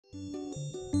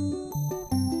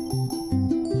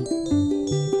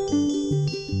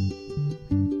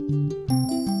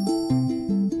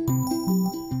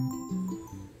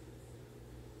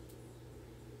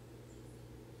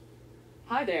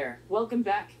welcome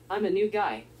back. I'm a new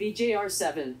guy,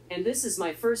 BJR7, and this is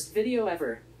my first video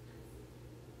ever.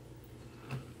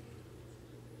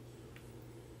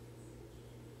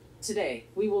 Today,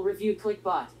 we will review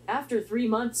Clickbot, after 3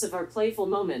 months of our playful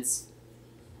moments.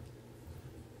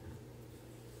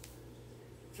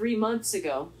 3 months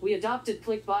ago, we adopted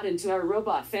Clickbot into our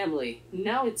robot family.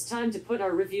 Now it's time to put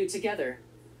our review together.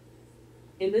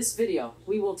 In this video,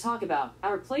 we will talk about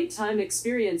our playtime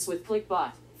experience with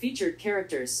Clickbot, featured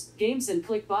characters, games and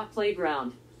Clickbot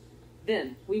Playground.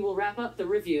 Then, we will wrap up the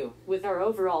review with our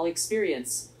overall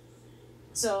experience.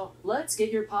 So, let's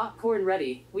get your popcorn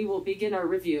ready. We will begin our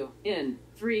review in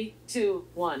 3, 2,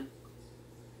 1.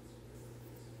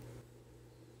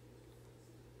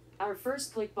 Our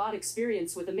first Clickbot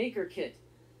experience with a maker kit.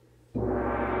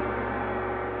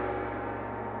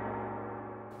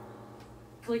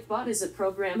 Clickbot is a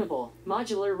programmable,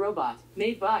 modular robot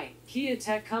made by Kia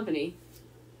Tech Company.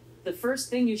 The first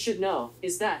thing you should know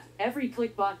is that every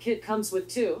Clickbot kit comes with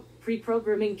 2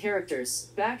 pre-programming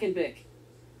characters, Bac and Bic.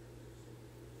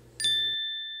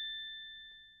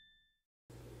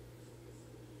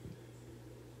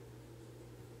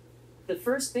 The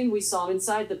first thing we saw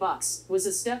inside the box was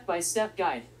a step-by-step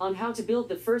guide on how to build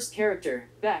the first character,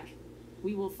 Bac.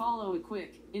 We will follow a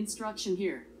quick instruction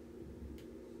here.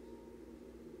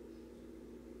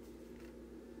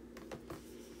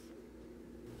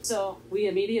 So, we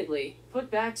immediately put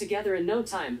Bac together in no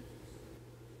time.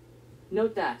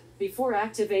 Note that, before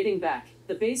activating Bac,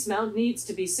 the base mount needs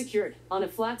to be secured on a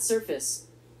flat surface.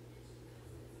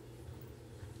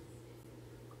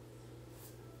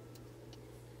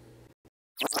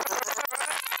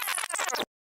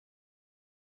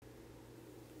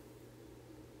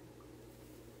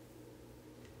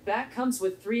 Bac comes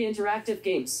with 3 interactive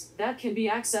games that can be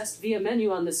accessed via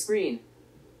menu on the screen.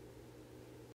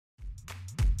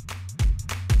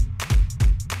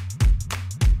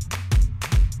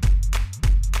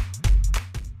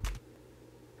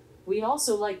 We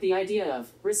also like the idea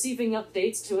of receiving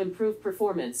updates to improve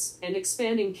performance and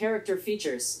expanding character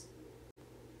features.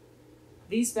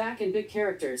 These Bac and Bic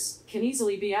characters can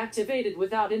easily be activated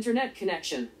without internet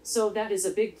connection, so that is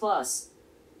a big plus.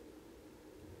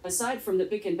 Aside from the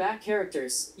Bic and Bac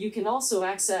characters, you can also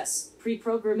access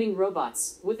pre-programming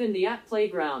robots within the app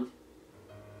Playground.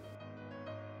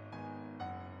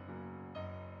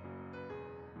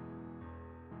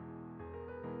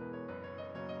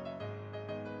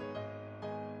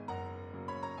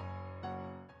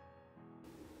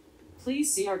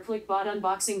 Please see our Clickbot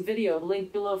unboxing video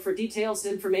linked below for detailed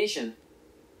information.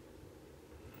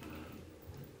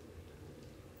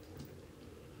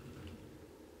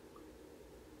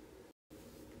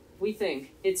 We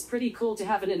think it's pretty cool to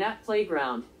have an in-app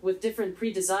playground with different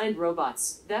pre-designed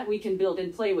robots that we can build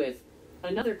and play with.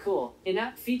 Another cool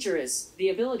in-app feature is the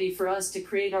ability for us to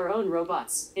create our own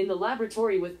robots in the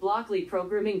laboratory with Blockly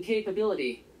programming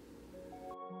capability.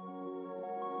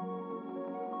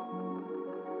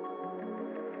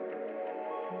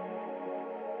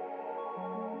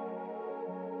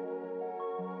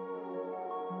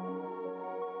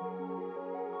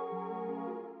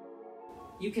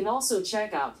 You can also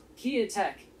check out Kia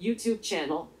Tech YouTube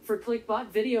channel for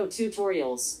Clickbot video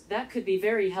tutorials that could be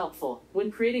very helpful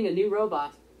when creating a new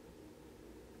robot.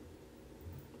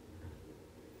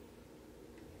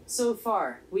 So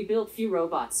far, we built few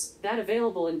robots that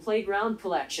available in Playground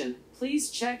collection. Please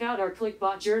check out our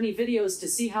Clickbot journey videos to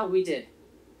see how we did.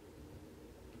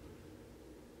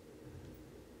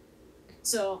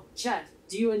 So, chat,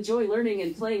 do you enjoy learning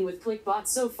and playing with Clickbot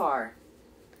so far?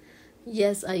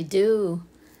 Yes, I do.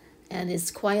 And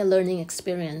it's quite a learning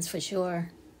experience for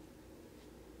sure.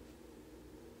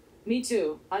 Me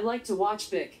too. I like to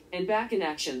watch Bic and Bac in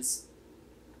actions.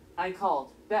 I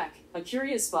called Bac a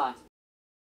curious bot.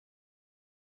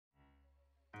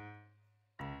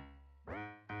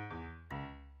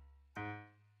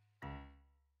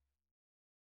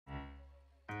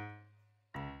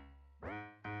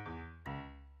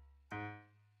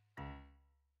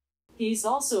 He's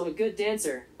also a good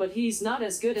dancer, but he's not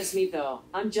as good as me though.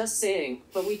 I'm just saying,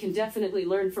 but we can definitely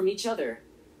learn from each other.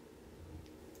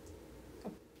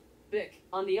 Bic,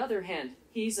 on the other hand,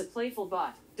 he's a playful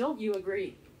bot. Don't you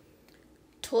agree?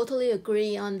 Totally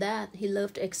agree on that. He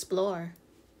loved to explore.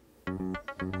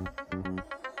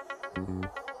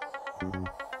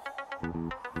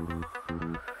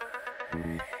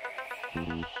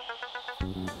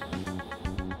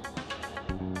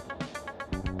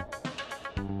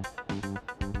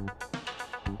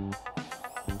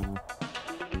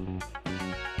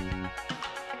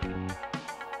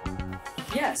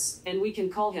 Yes, and we can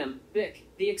call him Bic,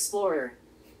 the Explorer.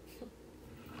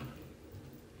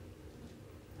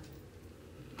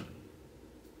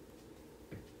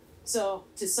 So,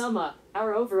 to sum up,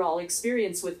 our overall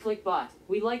experience with Clickbot,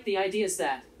 we like the ideas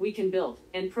that we can build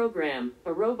and program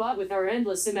a robot with our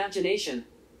endless imagination.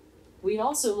 We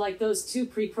also like those two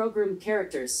pre-programmed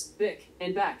characters, Bic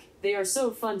and Bac. They are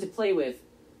so fun to play with.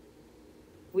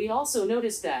 We also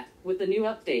noticed that, with the new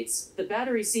updates, the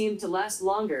battery seemed to last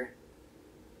longer.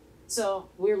 So,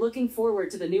 we're looking forward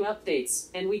to the new updates,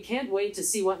 and we can't wait to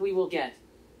see what we will get.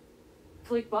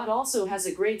 Clickbot also has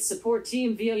a great support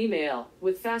team via email,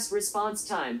 with fast response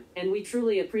time, and we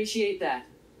truly appreciate that.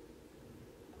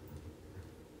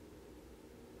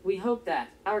 We hope that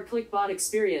our Clickbot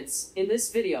experience in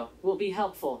this video will be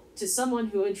helpful to someone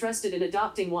who is interested in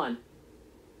adopting one.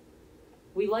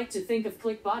 We like to think of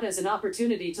Clickbot as an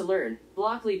opportunity to learn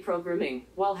Blockly programming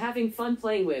while having fun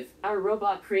playing with our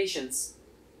robot creations.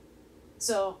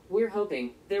 So, we're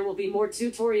hoping there will be more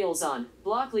tutorials on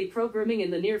Blockly programming in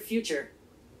the near future.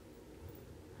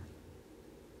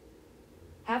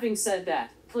 Having said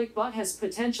that, Clickbot has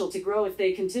potential to grow if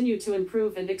they continue to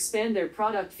improve and expand their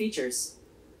product features.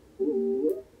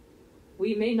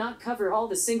 We may not cover all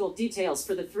the single details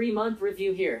for the 3-month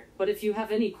review here, but if you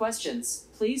have any questions,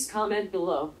 please comment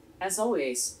below. As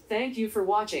always, thank you for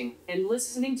watching and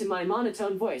listening to my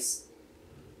monotone voice.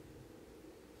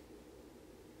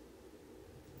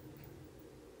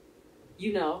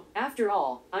 You know, after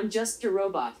all, I'm just a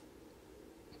robot.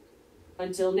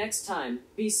 Until next time,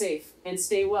 be safe and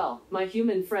stay well, my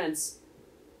human friends.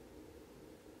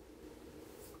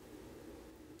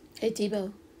 Hey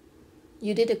Jibo,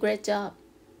 you did a great job.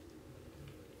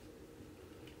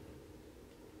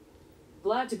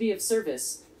 Glad to be of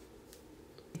service.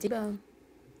 Jibo,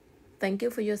 thank you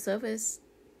for your service.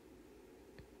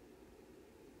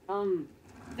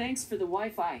 Thanks for the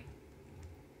Wi-Fi.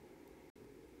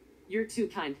 You're too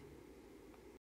kind.